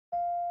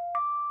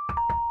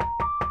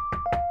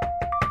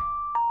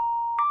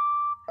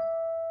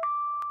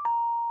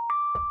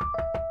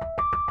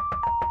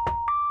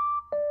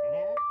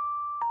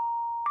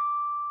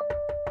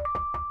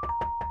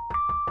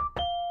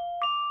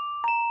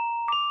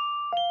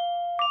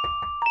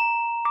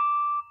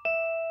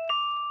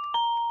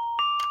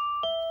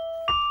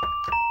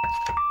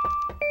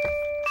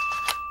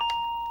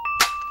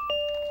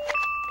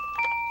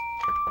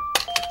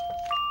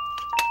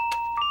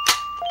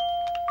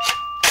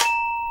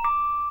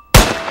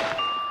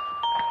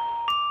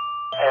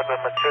have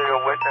a material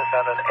witness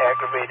on an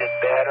aggravated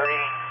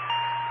battery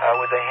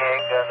with a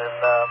handgun, and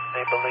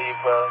they believe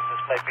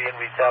this might be in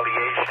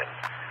retaliation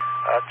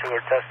to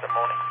her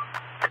testimony.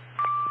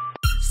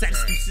 Sad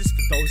excuses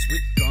for those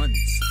with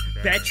guns.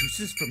 Bad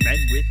juices for men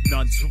with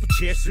none.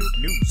 Silverchair Soup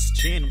News,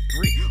 Channel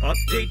 3.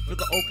 Update for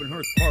the Open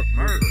Hearth Park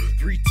murder.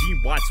 3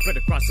 team-wide spread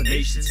across the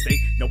nation state.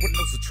 No one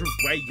knows the true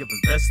way of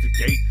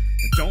investigate.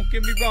 And don't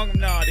get me wrong, I'm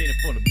not in it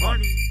for the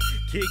money.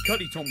 Kid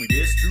Cudi told me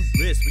this, true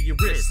bliss with your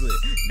wristlet.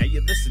 Now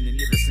you're listening,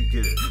 you listen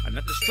good. I'm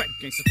not the strike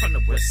gangster from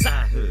the West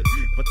Side Hood,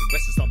 but the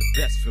rest is all the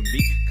best for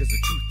me. Cause the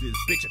truth is,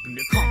 bitch, up in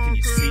your car, can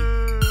you see?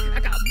 I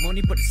got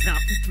money, but it's not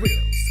for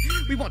thrills.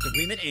 We want the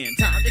women and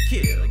time to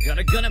kill. I got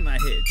a gun in my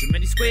head, too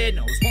many square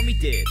nose want me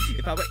dead.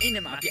 If I were in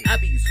the mafia,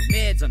 I'd be used for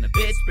meds on the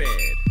bedspread.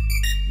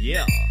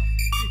 Yeah.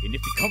 And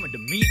if you're coming to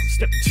me, I'm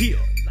stepping to you.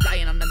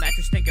 Lying on the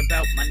mattress thinking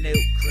about my new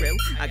crew.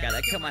 I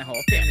gotta kill my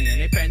whole family and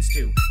their friends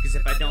too. Cause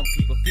if I don't,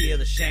 people feel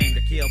ashamed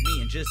to kill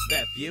me and just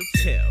left you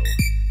too.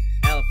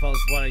 LFO's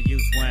what I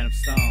use when I'm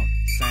stoned.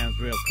 Sounds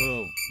real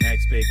cool,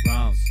 next big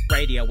bones.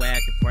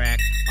 Radioactive crack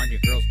on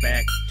your girl's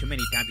back. Too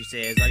many times she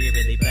says, are you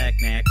really black,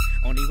 Mac?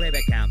 Only way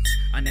back counts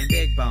on them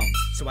big bones,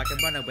 so I can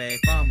run away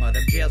from all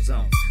them jail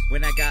zones.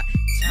 When I got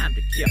time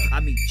to kill, I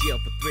mean jail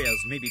for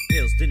thrills. Maybe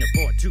pills, dinner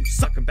for two,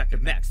 sucking back the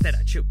max that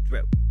I chewed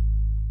through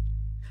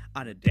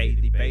on a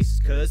daily basis.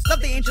 Cause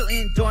love the angel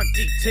in dorm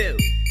D2.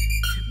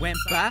 Went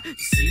by to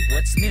see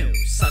what's new.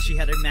 Saw she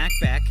had her Mac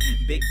back.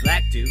 Big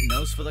black dude,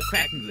 nose full of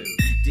crack and glue.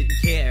 Didn't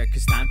care,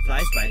 cause time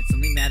flies by. It's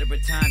only a matter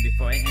of time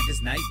before I end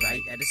this night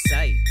right at a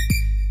sight.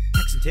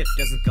 Text and tip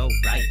doesn't go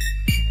right.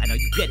 I know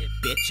you get it,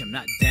 bitch, I'm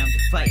not down to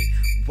fight.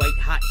 White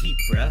hot heat,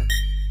 bruh.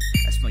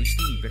 I smell your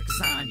steam,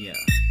 lasagna.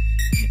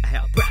 I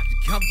have a breath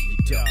to come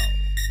to your door.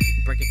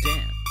 Break it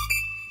down.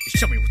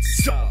 Show me what's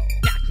in store.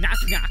 Knock, knock,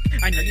 knock.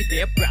 I know you're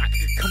there, Brock.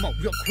 Come on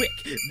real quick.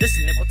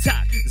 Listen and we'll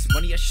talk. This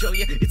money I show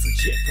you, it's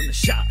legit from the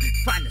shop.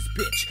 Find this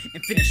bitch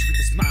and finish with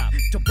this mob.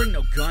 Don't bring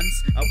no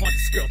guns. I want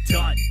this girl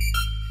done.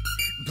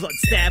 Blood,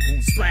 stab,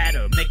 wound,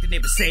 splatter. Make the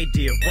neighbors say,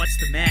 dear, what's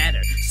the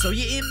matter? So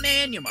you're in,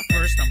 man, you're my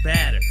first on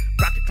batter.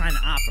 Brock declined the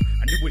offer,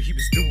 I knew what he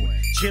was doing.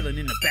 Chilling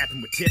in the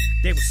bathroom with Tiff,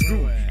 they were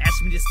screwing.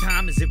 Ask me this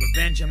time, is it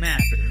revenge I'm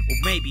after? Well,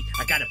 maybe,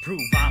 I gotta prove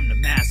I'm the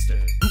master.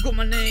 Google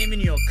my name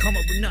and you'll come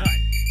up with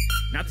nothing.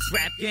 Not this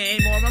rap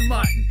game or a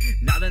mutton.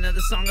 Not another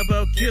song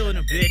about killing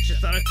a bitch. I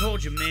thought I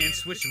told you, man,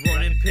 switch your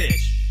running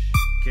pitch.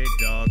 Okay,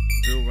 dog,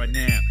 do it right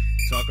now.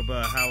 Talk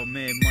about how I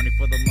made money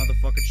for the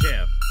motherfucking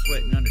chair.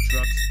 Sweating under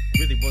trucks,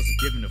 really wasn't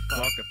giving a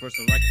fuck. At first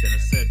I liked it, then I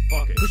said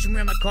fuck it. Pushing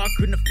around my car,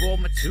 couldn't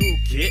afford my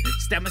toolkit.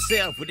 Stabbed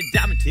myself with a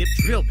diamond tip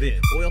drill bit.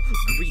 Oil,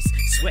 grease,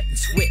 sweat and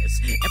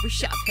swears. Every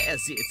shop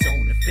has its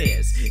own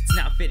affairs. It's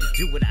not fair to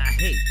do what I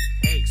hate.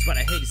 Cause what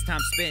I hate is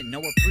time spent, no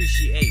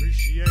appreciate.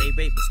 Hey,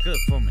 babe was good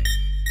for me,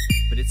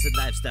 but it's a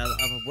lifestyle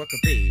of a worker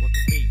bee.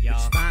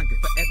 It's fine, good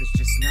for others,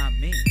 just not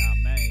me.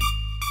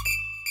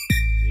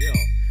 Yeah.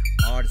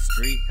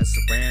 Artistry has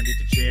surrounded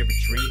the cherry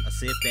tree. I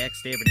sit back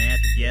staring at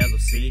the yellow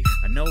sea.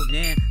 I know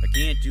now I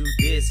can't do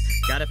this.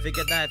 Gotta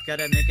figure life,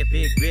 gotta make it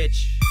big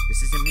rich.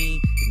 This isn't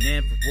me, it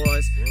never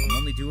was. I'm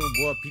only doing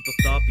what people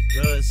thought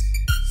because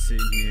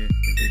sitting here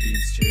in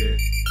Vivian's chair,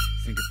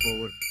 thinking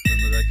forward, when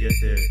will I get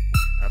there?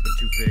 I've been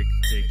too fake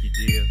to take your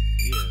deal.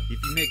 If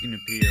you make an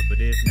appeal, but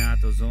if not,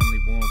 there's only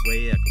one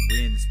way I can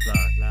win this plot.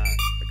 I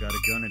got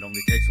a gun, it only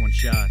takes one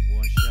shot.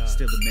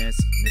 Still a mess,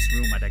 in this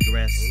room I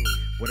digress.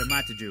 What am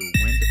I to do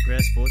when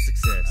depressed for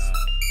success?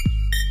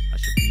 I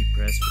should be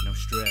pressed with no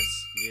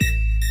stress.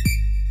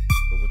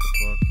 But what the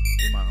fuck,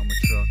 in my Hummer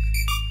truck.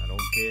 I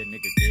don't care,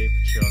 nigga gave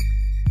a chuck.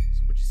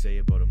 So what you say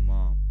about a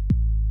mom?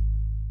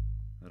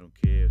 I don't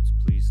care, it's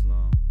a police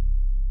alarm.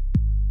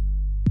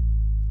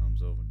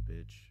 Thumbs over,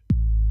 bitch.